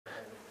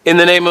In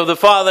the name of the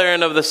Father,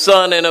 and of the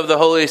Son, and of the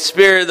Holy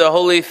Spirit, the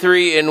Holy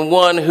Three in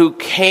One, who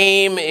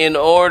came in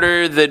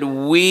order that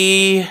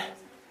we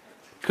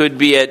could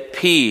be at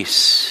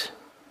peace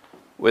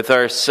with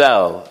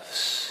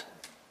ourselves.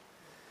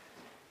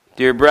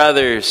 Dear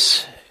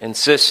brothers and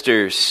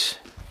sisters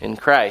in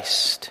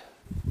Christ,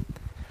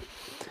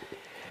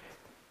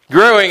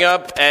 growing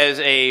up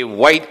as a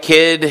white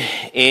kid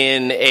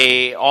in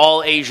a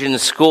all-Asian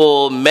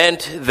school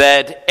meant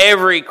that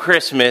every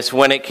Christmas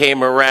when it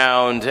came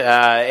around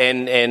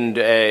and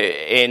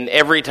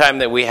every time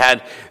that we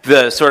had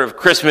the sort of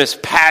Christmas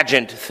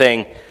pageant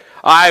thing,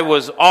 I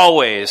was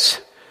always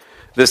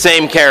the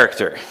same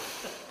character.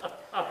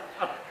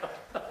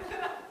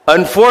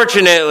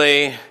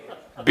 Unfortunately,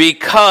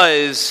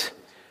 because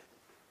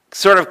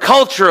sort of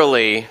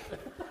culturally,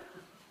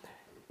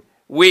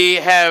 we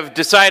have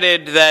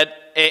decided that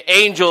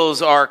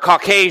angels are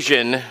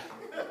Caucasian.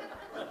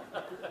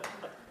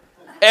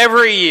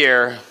 Every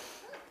year,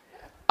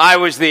 I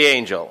was the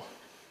angel.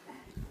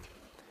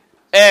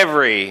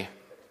 Every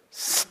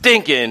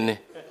stinking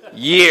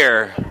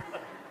year,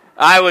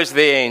 I was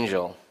the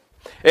angel.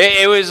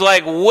 It was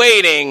like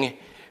waiting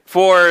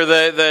for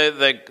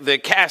the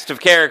cast of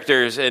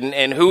characters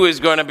and who is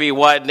going to be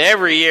what. And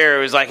every year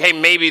it was like, hey,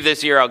 maybe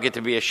this year I'll get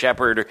to be a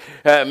shepherd,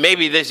 or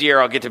maybe this year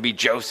I'll get to be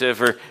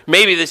Joseph, or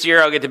maybe this year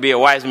I'll get to be a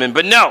wise man.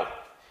 But no,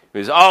 it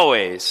was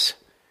always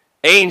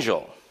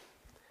angel.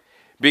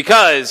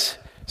 Because,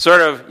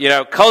 sort of,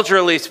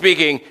 culturally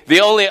speaking,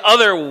 the only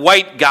other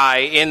white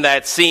guy in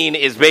that scene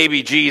is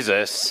baby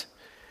Jesus,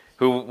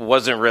 who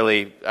wasn't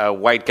really a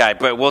white guy,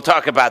 but we'll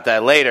talk about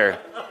that later.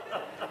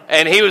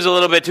 And he was a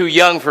little bit too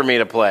young for me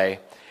to play.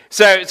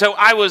 So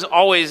I was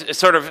always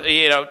sort of,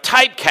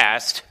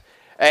 typecast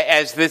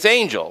as this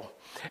angel.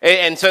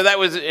 And so that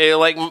was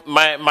like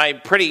my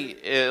pretty,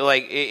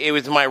 it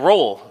was my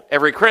role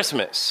every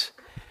Christmas.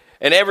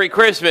 And every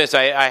Christmas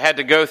I had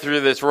to go through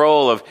this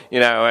role of,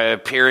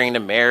 appearing to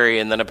Mary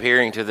and then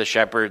appearing to the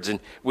shepherds. And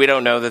we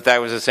don't know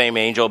that was the same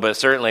angel, but it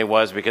certainly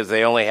was because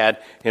they only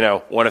had,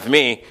 one of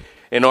me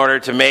in order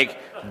to make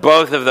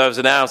both of those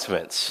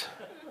announcements.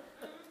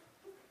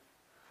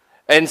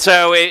 And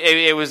so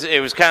it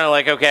was kind of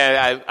like,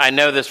 okay, I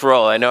know this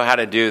role. I know how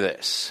to do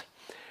this.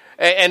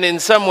 And in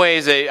some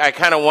ways, I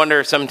kind of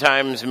wonder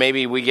sometimes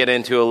maybe we get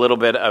into a little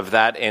bit of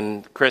that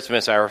in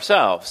Christmas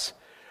ourselves,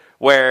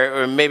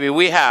 where maybe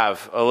we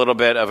have a little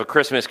bit of a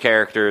Christmas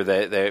character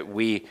that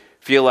we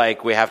feel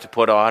like we have to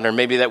put on, or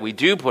maybe that we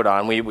do put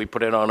on. We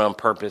put it on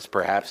purpose,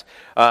 perhaps.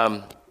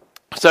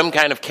 Some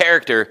kind of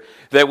character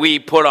that we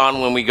put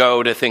on when we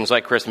go to things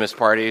like Christmas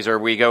parties, or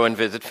we go and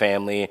visit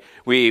family.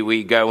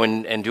 We go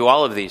and do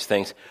all of these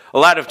things. A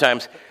lot of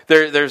times,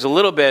 there's a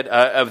little bit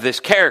of this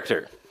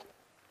character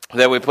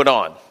that we put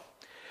on.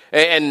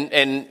 And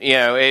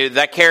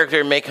that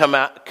character may come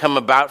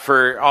about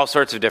for all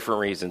sorts of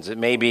different reasons. It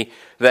may be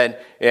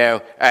that,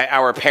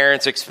 our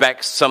parents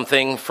expect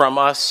something from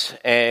us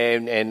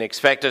and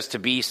expect us to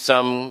be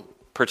some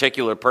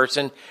particular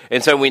person,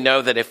 and so we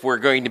know that if we're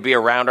going to be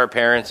around our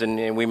parents,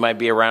 and we might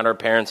be around our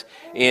parents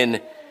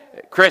in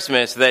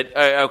Christmas, that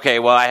okay,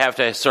 well, I have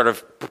to sort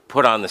of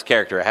put on this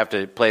character. I have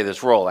to play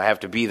this role. I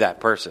have to be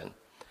that person.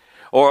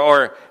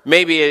 Or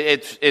maybe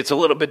it's a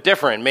little bit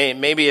different.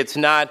 Maybe it's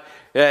not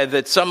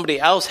that somebody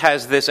else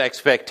has this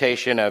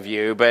expectation of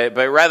you, but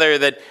rather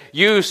that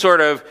you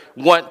sort of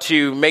want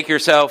to make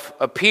yourself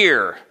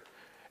appear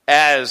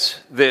as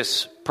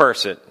this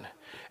person.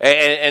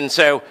 And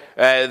so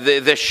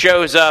this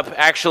shows up,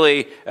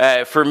 actually,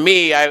 for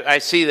me, I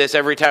see this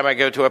every time I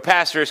go to a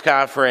pastor's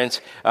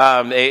conference.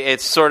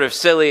 It's sort of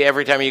silly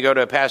every time you go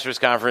to a pastor's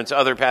conference,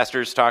 other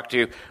pastors talk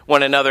to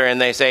one another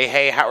and they say,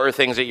 hey, how are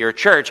things at your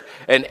church?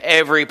 And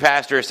every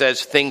pastor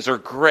says, things are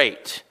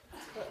great.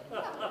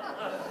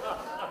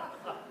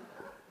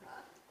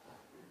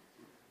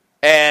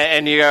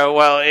 And you go,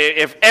 well,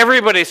 if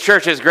everybody's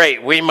church is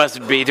great, we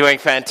must be doing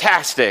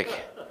fantastic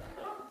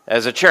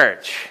as a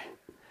church.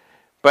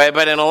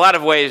 But in a lot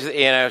of ways,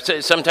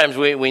 sometimes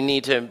we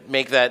need to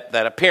make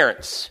that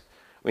appearance.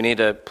 We need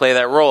to play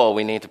that role.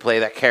 We need to play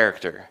that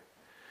character.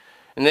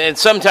 And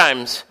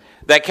sometimes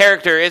that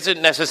character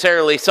isn't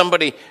necessarily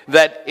somebody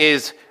that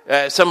is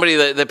somebody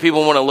that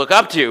people want to look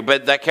up to,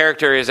 but that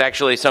character is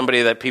actually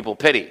somebody that people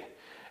pity.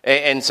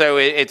 And so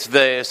it's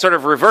the sort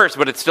of reverse,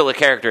 but it's still a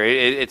character.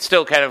 It's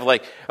still kind of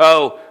like,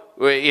 how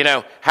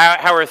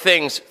are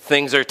things?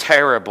 Things are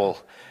terrible.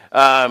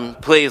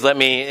 Please let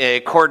me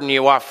cordon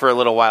you off for a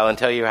little while and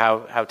tell you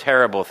how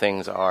terrible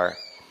things are.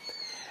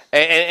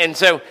 And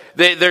so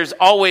there's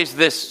always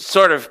this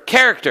sort of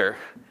character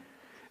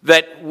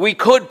that we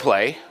could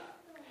play.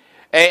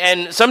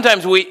 And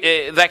sometimes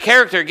that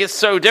character gets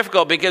so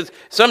difficult because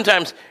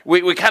sometimes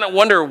we kind of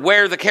wonder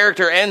where the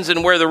character ends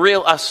and where the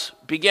real us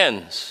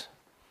begins.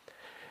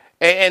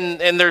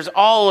 And there's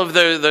all of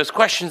those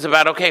questions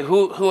about, okay,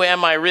 who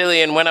am I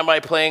really, and when am I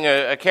playing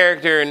a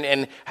character,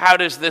 and how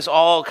does this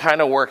all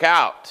kind of work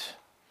out?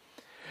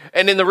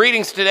 And in the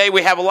readings today,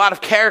 we have a lot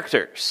of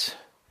characters.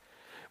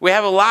 We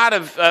have a lot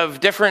of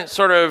different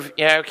sort of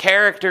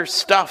character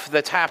stuff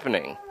that's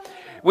happening.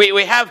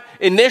 We have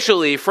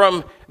initially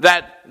from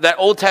that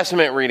Old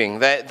Testament reading,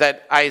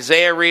 that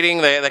Isaiah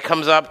reading that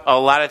comes up a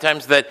lot of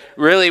times, that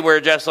really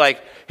we're just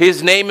like,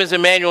 his name is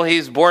Emmanuel,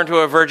 he's born to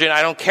a virgin,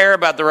 I don't care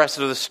about the rest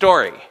of the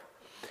story.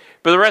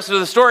 But the rest of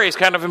the story is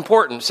kind of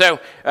important. So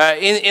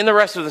in the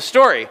rest of the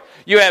story,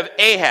 you have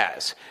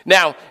Ahaz.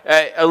 Now,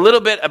 a little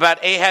bit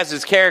about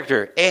Ahaz's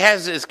character.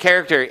 Ahaz's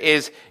character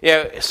is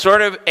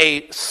sort of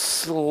a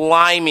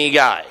slimy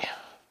guy.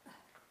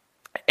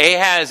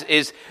 Ahaz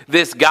is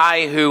this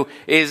guy who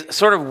is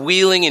sort of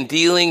wheeling and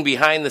dealing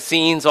behind the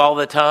scenes all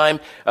the time.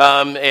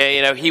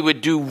 He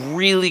would do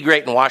really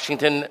great in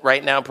Washington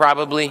right now,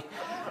 probably.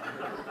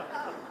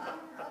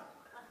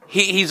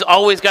 He's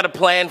always got a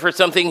plan for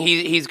something.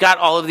 He's got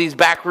all of these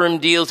backroom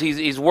deals.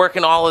 He's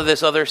working all of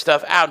this other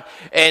stuff out,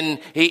 and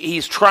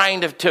he's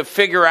trying to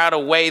figure out a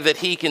way that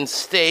he can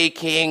stay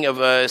king of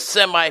a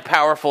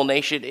semi-powerful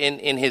nation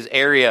in his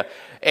area.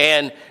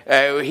 And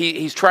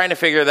he's trying to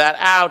figure that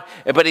out,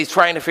 but he's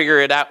trying to figure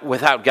it out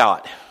without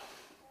God.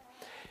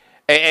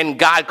 And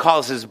God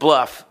calls his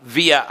bluff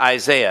via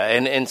Isaiah,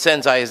 and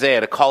sends Isaiah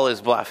to call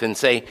his bluff and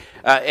say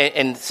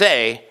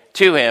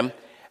to him,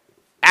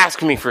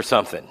 ask me for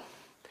something.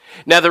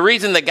 Now, the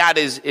reason that God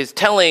is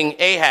telling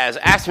Ahaz,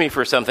 ask me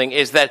for something,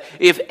 is that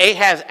if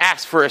Ahaz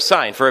asks for a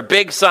sign, for a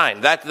big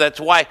sign, that's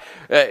why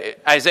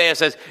Isaiah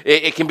says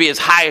it can be as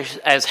high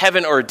as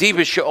heaven or deep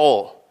as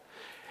Sheol.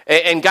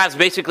 And God's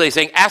basically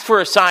saying, ask for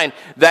a sign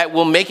that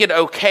will make it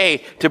okay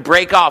to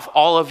break off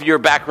all of your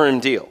backroom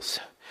deals.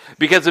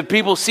 Because if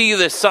people see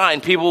this sign,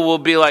 people will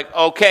be like,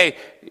 okay,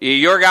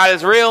 your God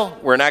is real.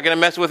 We're not going to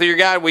mess with your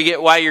God. We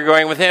get why you're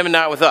going with him and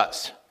not with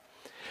us.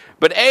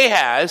 But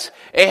Ahaz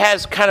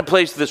kind of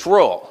plays this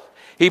role.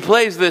 He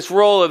plays this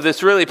role of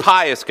this really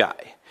pious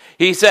guy.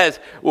 He says,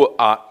 well,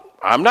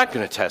 I'm not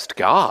going to test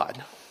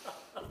God.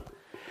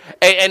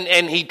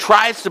 And he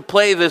tries to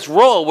play this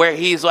role where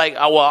he's like,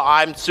 oh, well,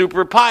 I'm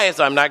super pious,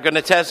 I'm not going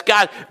to test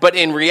God. But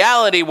in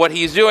reality, what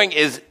he's doing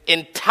is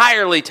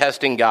entirely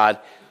testing God.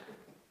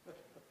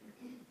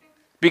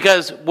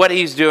 Because what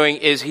he's doing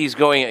is he's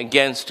going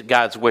against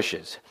God's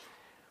wishes.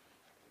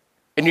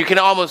 And you can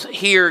almost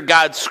hear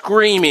God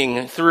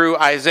screaming through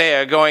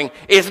Isaiah going,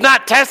 it's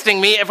not testing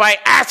me if I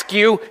ask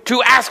you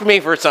to ask me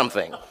for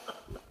something.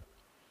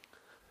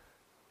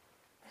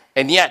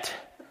 And yet,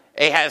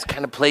 Ahaz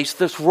kind of plays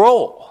this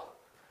role.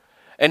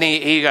 And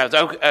he goes,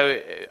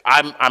 okay,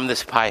 I'm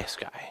this pious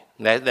guy.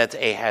 That's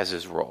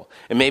Ahaz's role.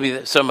 And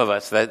maybe some of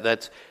us,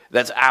 that's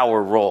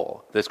our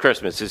role this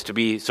Christmas, is to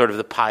be sort of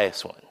the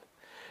pious one.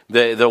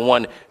 The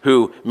one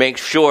who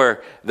makes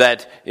sure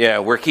that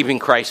we're keeping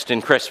Christ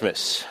in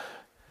Christmas.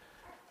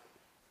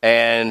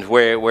 And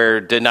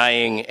we're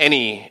denying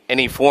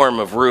any form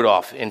of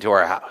Rudolph into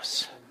our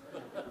house.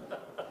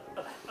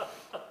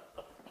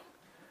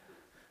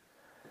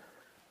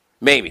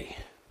 Maybe.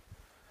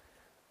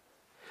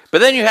 But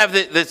then you have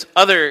this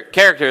other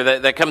character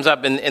that comes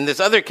up, and this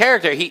other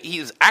character,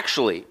 he's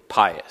actually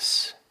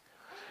pious.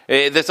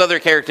 This other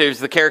character is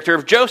the character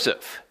of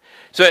Joseph.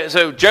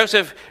 So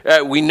Joseph,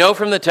 we know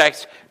from the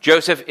text,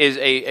 Joseph is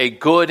a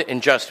good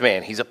and just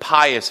man. He's a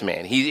pious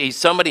man. He's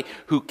somebody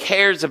who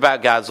cares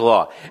about God's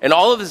law. And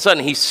all of a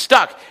sudden, he's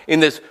stuck in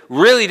this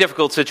really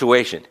difficult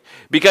situation.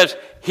 Because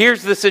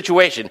here's the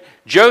situation.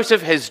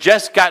 Joseph has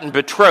just gotten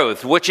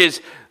betrothed, which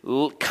is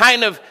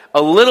kind of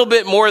a little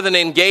bit more than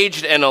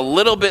engaged and a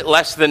little bit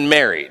less than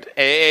married.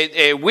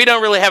 We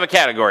don't really have a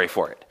category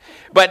for it.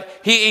 But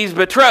he's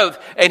betrothed,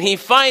 and he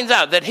finds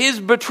out that his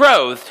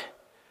betrothed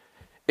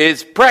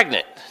is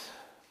pregnant.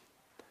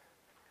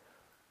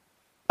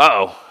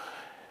 Uh-oh.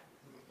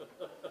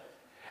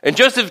 And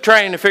Joseph's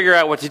trying to figure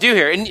out what to do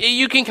here. And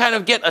you can kind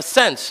of get a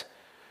sense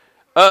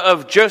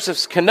of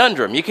Joseph's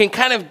conundrum. You can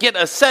kind of get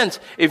a sense,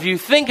 if you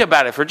think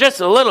about it for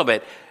just a little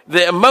bit,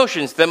 the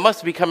emotions that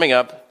must be coming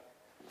up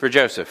for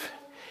Joseph.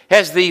 He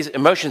has these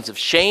emotions of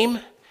shame,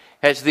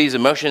 has these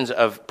emotions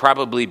of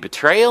probably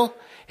betrayal,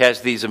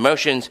 has these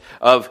emotions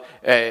of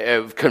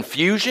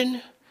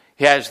confusion.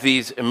 He has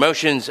these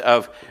emotions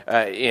of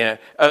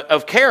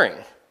caring,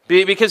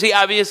 because he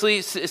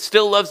obviously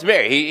still loves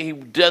Mary. He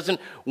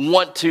doesn't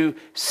want to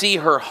see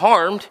her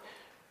harmed,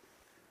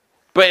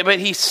 but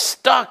he's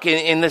stuck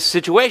in this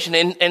situation.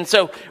 And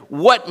so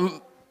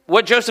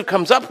what Joseph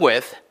comes up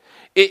with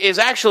is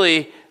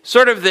actually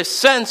sort of this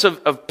sense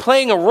of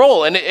playing a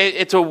role, and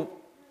it's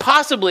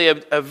possibly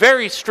a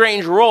very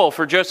strange role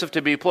for Joseph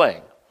to be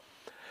playing.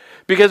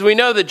 Because we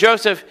know that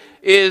Joseph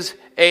is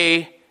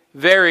a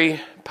very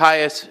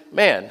pious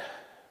man.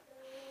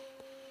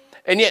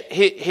 And yet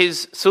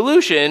his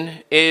solution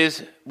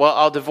is, well,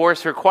 I'll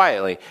divorce her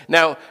quietly.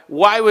 Now,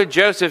 why would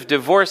Joseph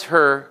divorce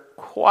her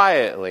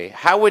quietly?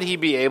 How would he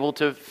be able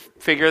to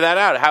figure that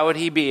out? How would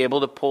he be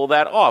able to pull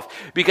that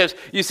off? Because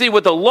you see,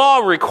 what the law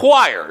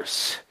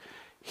requires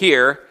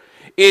here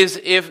is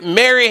if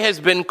Mary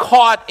has been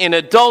caught in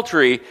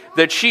adultery,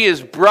 that she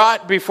is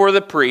brought before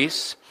the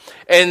priests,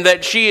 and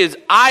that she is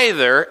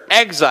either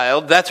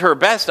exiled, that's her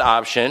best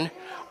option,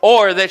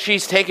 or that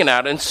she's taken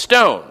out and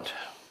stoned.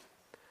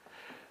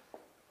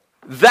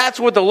 That's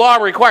what the law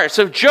requires.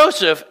 So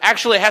Joseph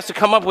actually has to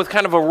come up with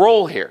kind of a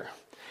role here.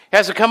 He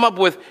has to come up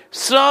with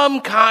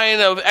some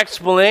kind of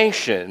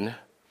explanation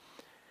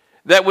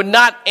that would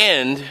not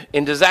end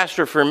in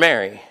disaster for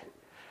Mary.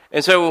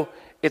 And so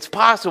it's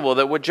possible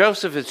that what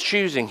Joseph is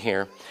choosing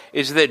here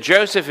is that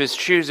Joseph is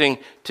choosing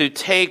to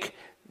take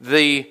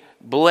the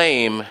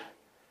blame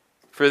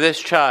for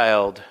this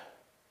child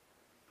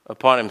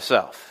upon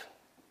himself.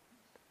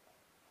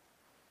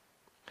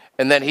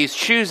 And that he's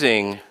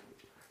choosing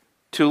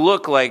to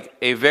look like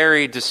a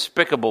very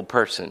despicable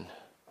person.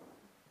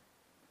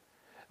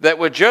 That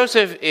what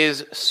Joseph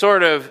is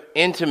sort of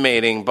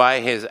intimating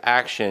by his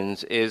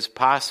actions is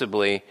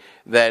possibly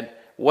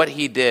that what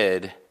he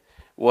did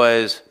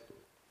was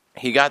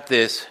he got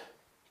this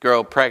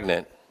girl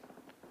pregnant.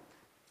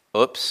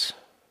 Oops.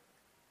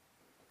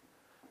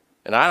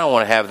 And I don't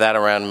want to have that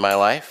around in my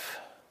life.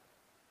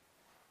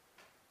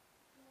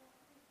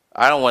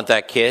 I don't want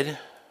that kid.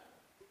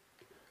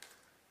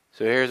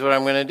 So here's what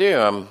I'm going to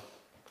do.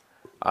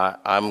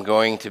 I'm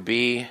going to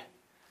be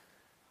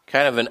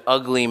kind of an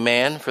ugly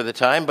man for the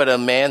time, but a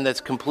man that's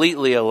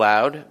completely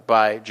allowed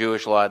by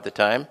Jewish law at the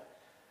time.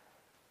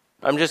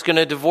 I'm just going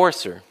to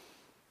divorce her.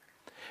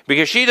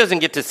 Because she doesn't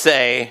get to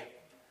say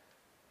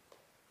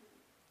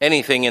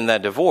anything in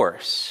that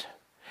divorce.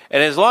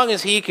 And as long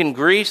as he can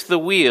grease the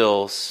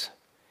wheels,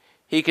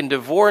 he can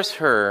divorce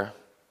her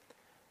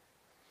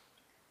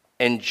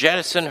and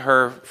jettison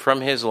her from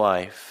his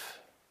life.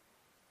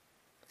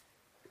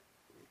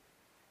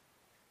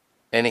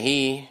 And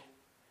he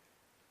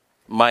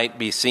might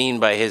be seen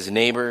by his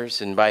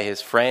neighbors and by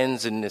his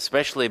friends and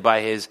especially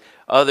by his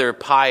other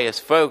pious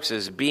folks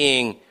as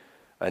being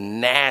a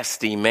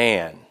nasty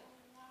man.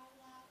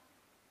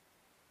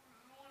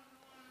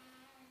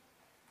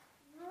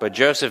 But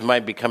Joseph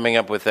might be coming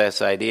up with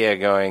this idea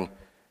going,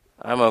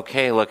 I'm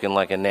okay looking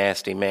like a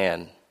nasty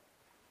man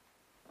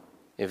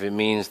if it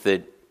means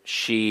that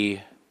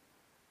she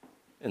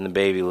and the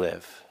baby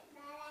live.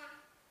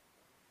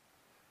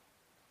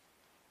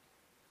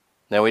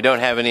 Now, we don't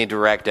have any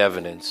direct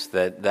evidence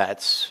that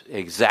that's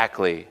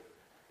exactly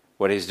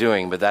what he's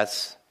doing, but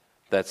that's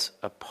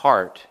a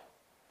part.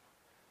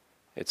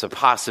 It's a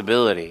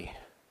possibility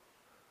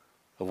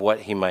of what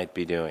he might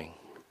be doing.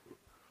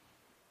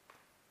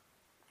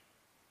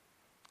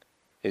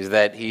 Is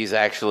that he's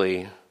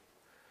actually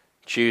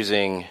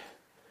choosing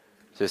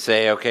to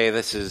say, okay,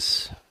 this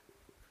is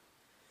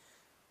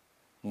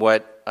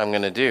what I'm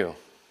going to do.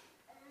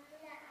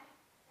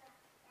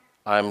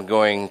 I'm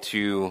going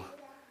to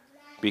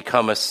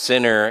become a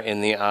sinner in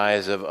the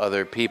eyes of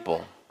other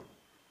people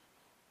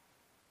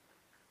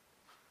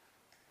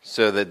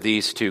so that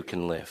these two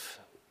can live.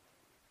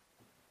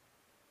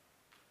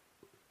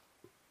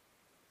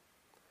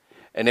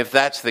 And if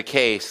that's the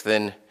case,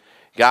 then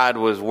God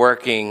was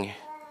working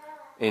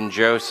in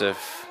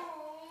Joseph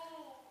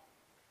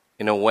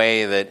in a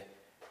way that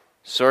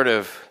sort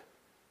of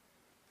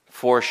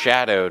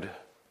foreshadowed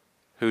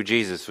who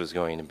Jesus was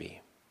going to be.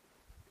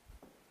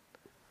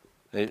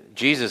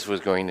 Jesus was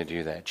going to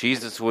do that.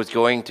 Jesus was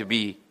going to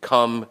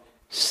become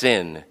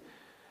sin.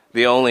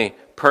 The only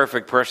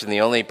perfect person, the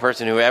only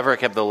person who ever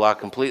kept the law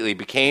completely,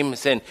 became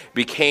sin,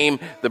 became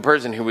the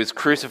person who was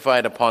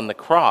crucified upon the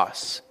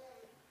cross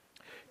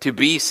to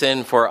be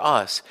sin for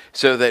us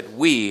so that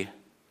we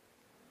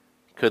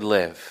could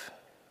live.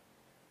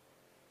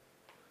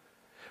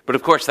 But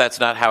of course,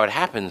 that's not how it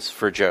happens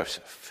for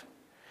Joseph.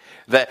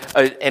 That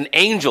an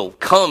angel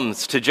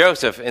comes to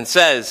Joseph and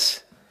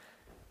says,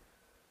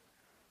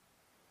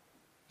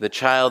 the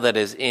child that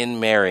is in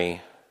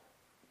Mary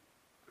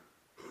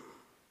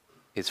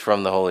is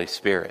from the Holy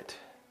Spirit.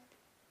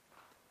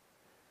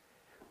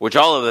 Which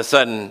all of a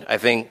sudden, I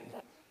think,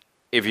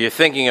 if you're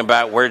thinking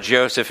about where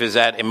Joseph is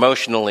at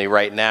emotionally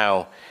right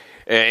now,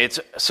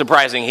 it's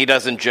surprising he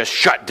doesn't just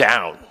shut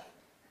down.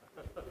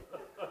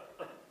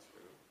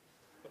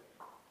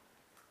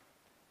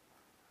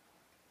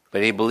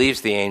 But he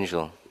believes the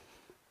angel.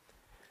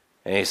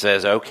 And he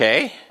says,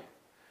 okay,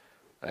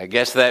 I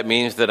guess that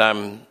means that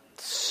I'm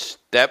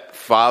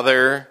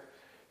stepfather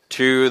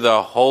to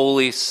the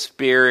Holy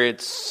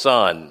Spirit's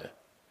son.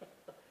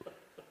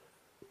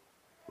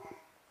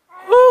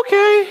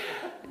 Okay.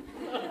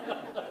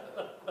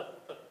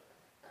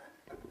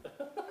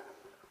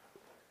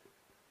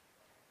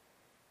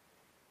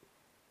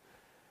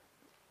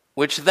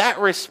 Which that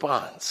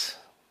response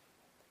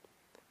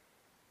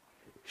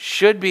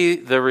should be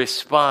the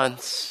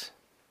response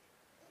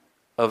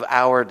of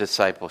our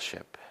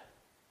discipleship.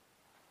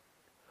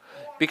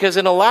 Because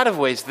in a lot of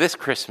ways, this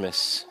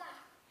Christmas,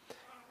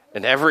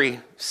 and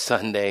every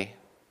Sunday,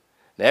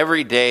 and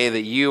every day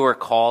that you are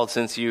called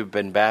since you've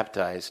been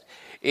baptized,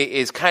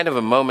 is kind of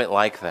a moment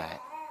like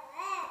that.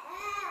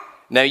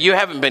 Now, you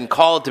haven't been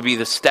called to be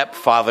the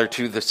stepfather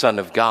to the Son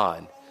of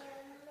God,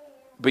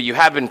 but you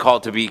have been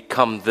called to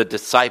become the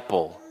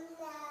disciple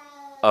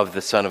of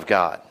the Son of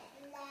God.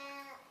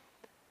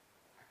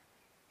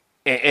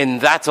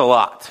 And that's a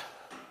lot.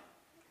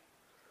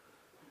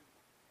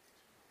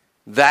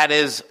 That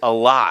is a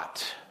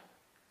lot.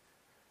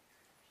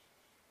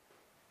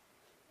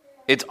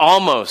 It's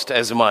almost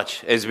as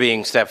much as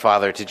being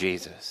stepfather to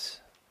Jesus.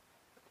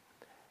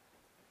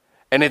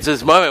 And it's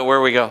this moment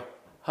where we go,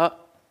 huh?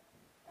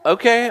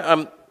 Okay,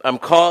 I'm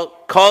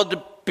called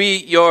to be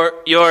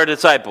your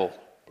disciple.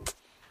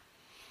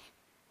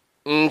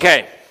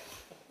 Okay.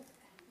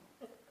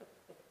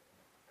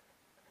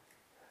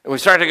 And we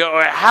start to go,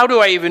 how do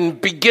I even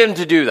begin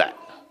to do that?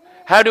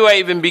 How do I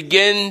even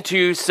begin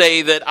to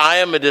say that I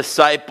am a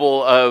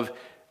disciple of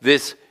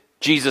this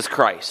Jesus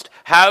Christ?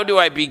 How do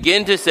I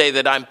begin to say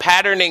that I'm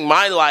patterning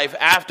my life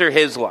after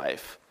his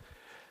life?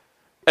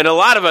 And a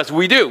lot of us,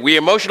 we do. We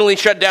emotionally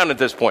shut down at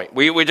this point.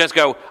 We just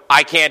go,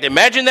 I can't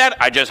imagine that.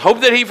 I just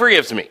hope that he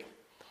forgives me.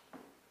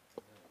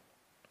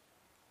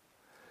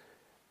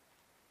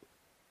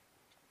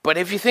 But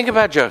if you think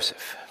about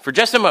Joseph for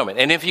just a moment,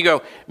 and if you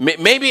go,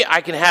 maybe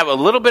I can have a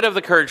little bit of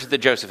the courage that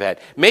Joseph had.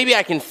 Maybe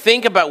I can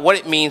think about what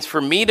it means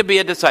for me to be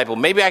a disciple.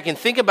 Maybe I can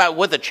think about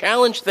what the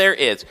challenge there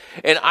is,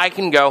 and I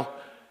can go,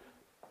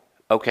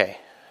 okay.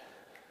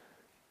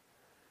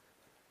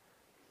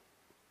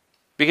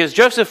 Because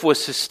Joseph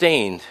was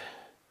sustained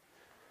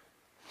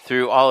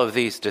through all of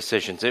these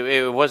decisions.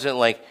 It wasn't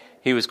like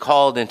he was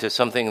called into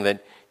something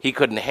that he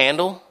couldn't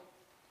handle,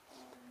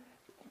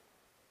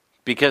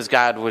 because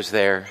God was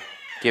there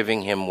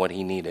giving him what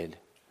he needed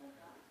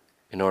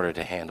in order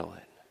to handle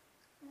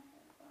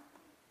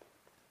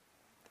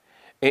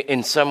it.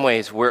 In some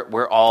ways,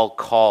 we're all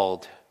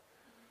called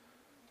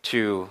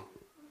to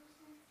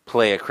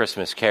play a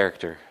Christmas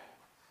character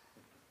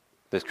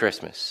this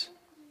Christmas.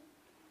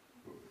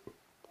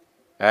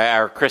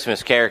 Our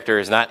Christmas character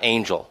is not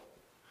Angel.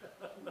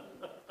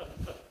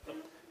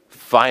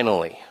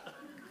 Finally.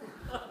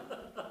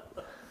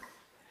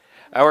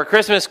 Our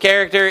Christmas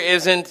character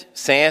isn't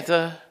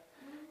Santa.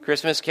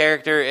 Christmas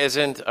character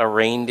isn't a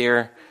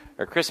reindeer.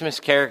 Our Christmas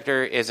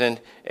character isn't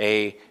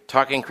a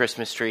talking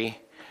Christmas tree.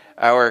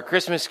 Our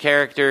Christmas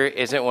character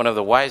isn't one of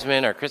the wise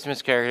men. Our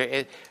Christmas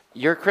character,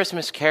 your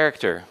Christmas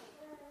character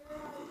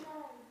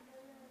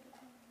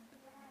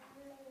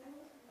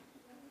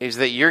is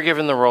that you're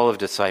given the role of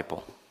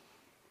disciple.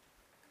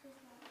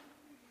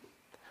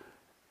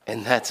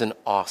 And that's an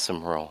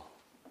awesome role.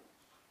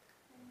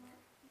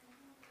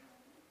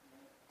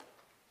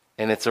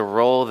 And it's a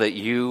role that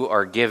you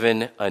are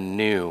given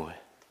anew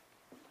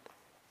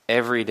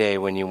every day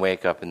when you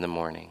wake up in the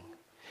morning.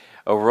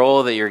 A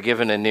role that you're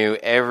given anew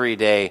every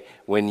day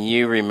when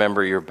you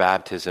remember your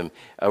baptism.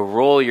 A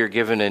role you're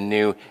given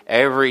anew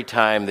every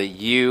time that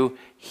you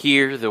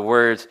hear the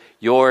words,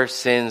 your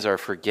sins are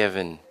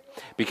forgiven.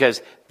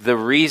 Because the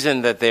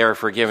reason that they are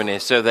forgiven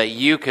is so that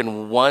you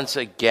can once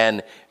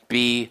again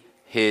be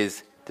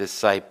his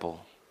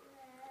disciple.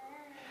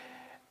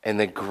 And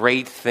the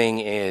great thing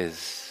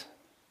is,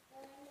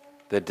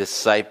 the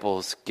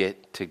disciples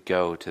get to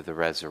go to the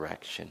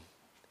resurrection.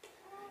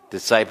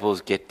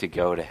 Disciples get to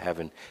go to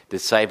heaven.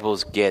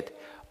 Disciples get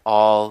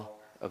all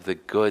of the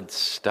good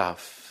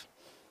stuff.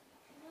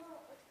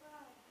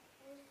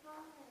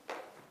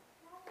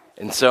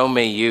 And so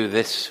may you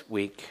this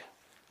week,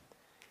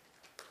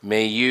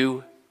 may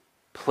you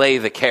play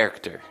the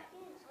character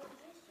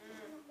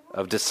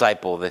of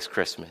disciple this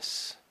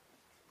Christmas.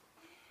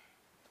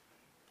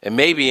 And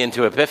maybe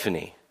into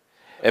Epiphany.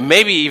 And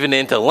maybe even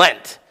into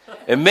Lent.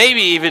 And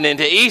maybe even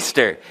into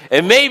Easter.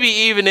 And maybe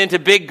even into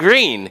Big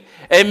Green.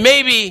 And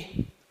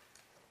maybe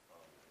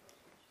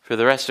for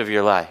the rest of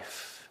your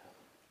life.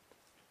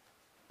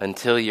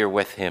 Until you're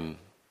with him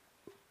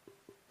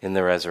in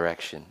the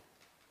resurrection.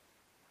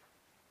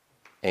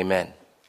 Amen.